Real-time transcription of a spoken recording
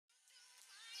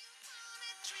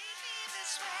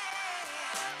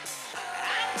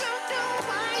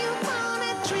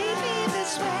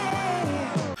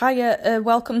Hiya,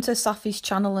 welcome to Safi's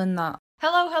channel and that.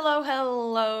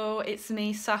 Hello, it's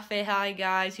me, Safi. Hi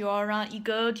guys, you alright? You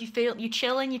good? You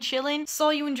chilling?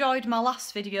 So you enjoyed my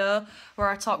last video where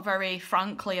I talked very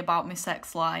frankly about my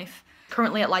sex life.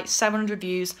 Currently at like 700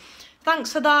 views.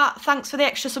 Thanks for that. Thanks for the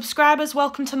extra subscribers.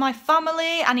 Welcome to my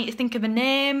family. I need to think of a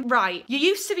name. Right, you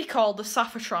used to be called the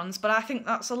Safferoonicle, but I think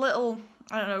that's a little,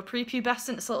 I don't know,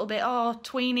 prepubescent. It's a little bit, oh,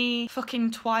 tweeny,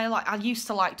 fucking Twilight. I used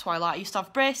to like Twilight. I used to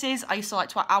have braces. I used to like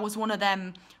Twilight. I was one of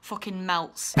them fucking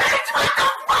melts.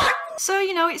 So,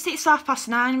 you know, it's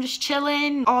 9:30. I'm just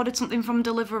chilling. Ordered something from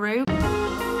Deliveroo.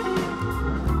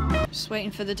 Just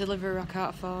waiting for the delivery I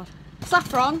can't afford.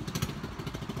 Saffron?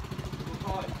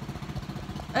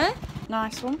 Eh?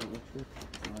 Nice one.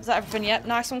 Is that everything? Yep,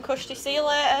 nice one, Cushy. See you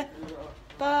later.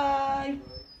 Bye.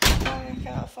 Bye, I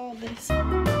can't afford this.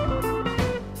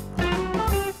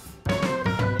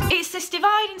 It's this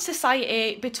divide in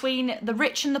society between the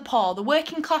rich and the poor, the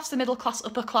working class, the middle class,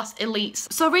 upper class,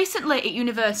 elites. So recently at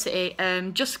university,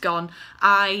 just gone,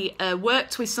 I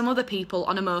worked with some other people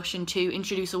on a motion to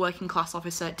introduce a working class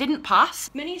officer. Didn't pass.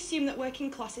 Many assume that working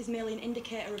class is merely an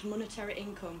indicator of monetary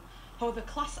income. However,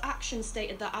 Class Action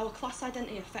stated that our class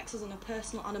identity affects us on a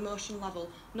personal and emotional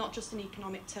level, not just in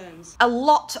economic terms. A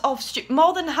lot of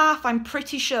more than half, I'm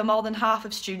pretty sure more than half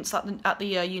of students at the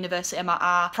university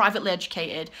are privately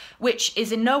educated, which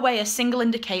is in no way a single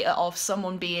indicator of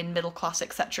someone being middle class,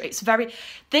 etc. It's very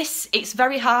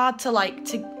hard to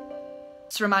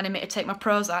it's reminding me to take my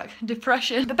Prozac.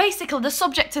 Depression. But basically, the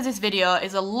subject of this video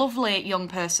is a lovely young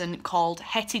person called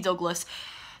Hetty Douglas.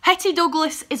 Hetty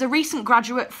Douglas is a recent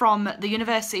graduate from the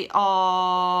University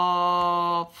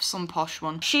of some posh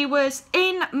one. She was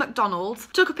in McDonald's,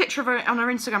 took a picture of her on her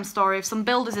Instagram story of some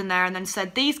builders in there and then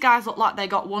said, "These guys look like they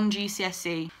got 1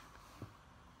 GCSE.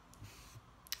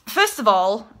 First of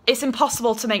all, it's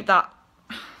impossible to make that.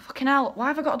 Fucking hell, why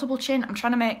have I got a double chin? I'm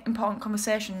trying to make important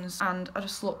conversations and I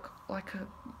just look like a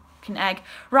fucking egg.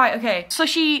 Right, okay. So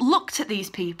she looked at these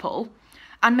people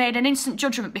and made an instant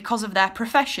judgment because of their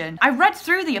profession. I read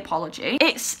through the apology.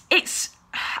 It's,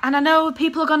 and I know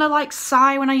people are gonna like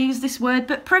sigh when I use this word,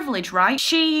 but privilege, right?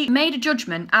 She made a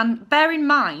judgment, and bear in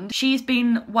mind, she's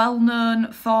been well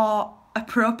known for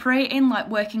appropriating like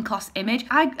working class image.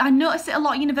 I noticed it a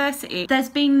lot at university. There's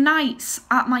been nights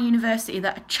at my university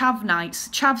that are chav nights,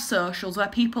 chav socials, where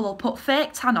people will put fake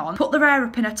tan on, put their hair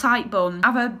up in a tight bun,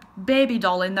 have a baby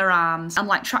doll in their arms and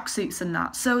like tracksuits and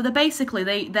that. So they're basically,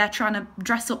 they're trying to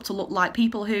dress up to look like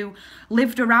people who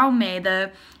lived around me,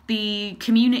 the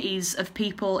communities of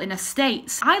people in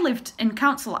estates. I lived in a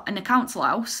council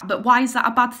house, but why is that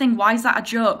a bad thing? Why is that a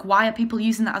joke? Why are people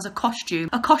using that as a costume?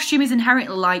 A costume is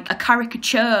inherently like a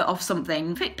caricature of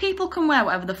something. People can wear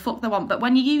whatever the fuck they want, but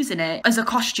when you're using it as a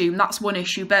costume, that's one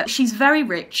issue. But she's very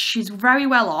rich, she's very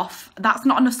well off. That's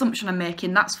not an assumption I'm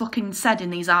making, that's fucking said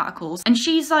in these articles. And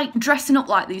she's like dressing up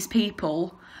like these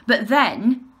people, but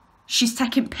then she's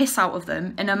taking piss out of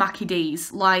them in her Mackie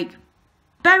D's. Like,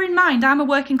 bear in mind, I'm a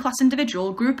working class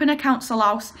individual, grew up in a council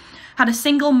house, had a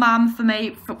single mum for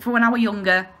me for when I was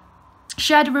younger,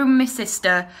 shared a room with my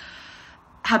sister,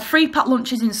 had free packed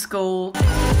lunches in school.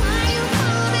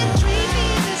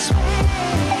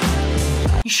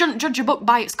 You shouldn't judge a book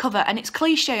by its cover, and it's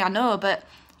cliche, I know, but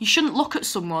you shouldn't look at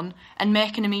someone and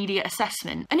make an immediate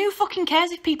assessment. And who fucking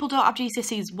cares if people don't have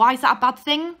GCSEs? Why is that a bad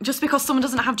thing? Just because someone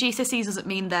doesn't have GCSEs doesn't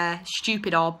mean they're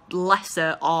stupid or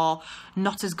lesser or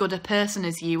not as good a person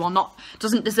as you, or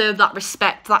doesn't deserve that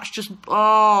respect. That's just,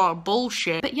 oh,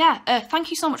 bullshit. But yeah,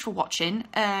 thank you so much for watching.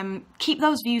 Keep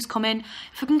those views coming.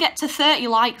 If we can get to 30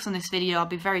 likes on this video, I'll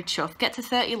be very chuffed. Get to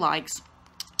 30 likes.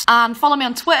 And follow me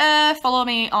on Twitter, follow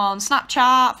me on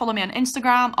Snapchat, follow me on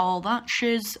Instagram, all that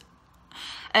shiz.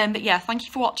 But yeah, thank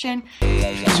you for watching.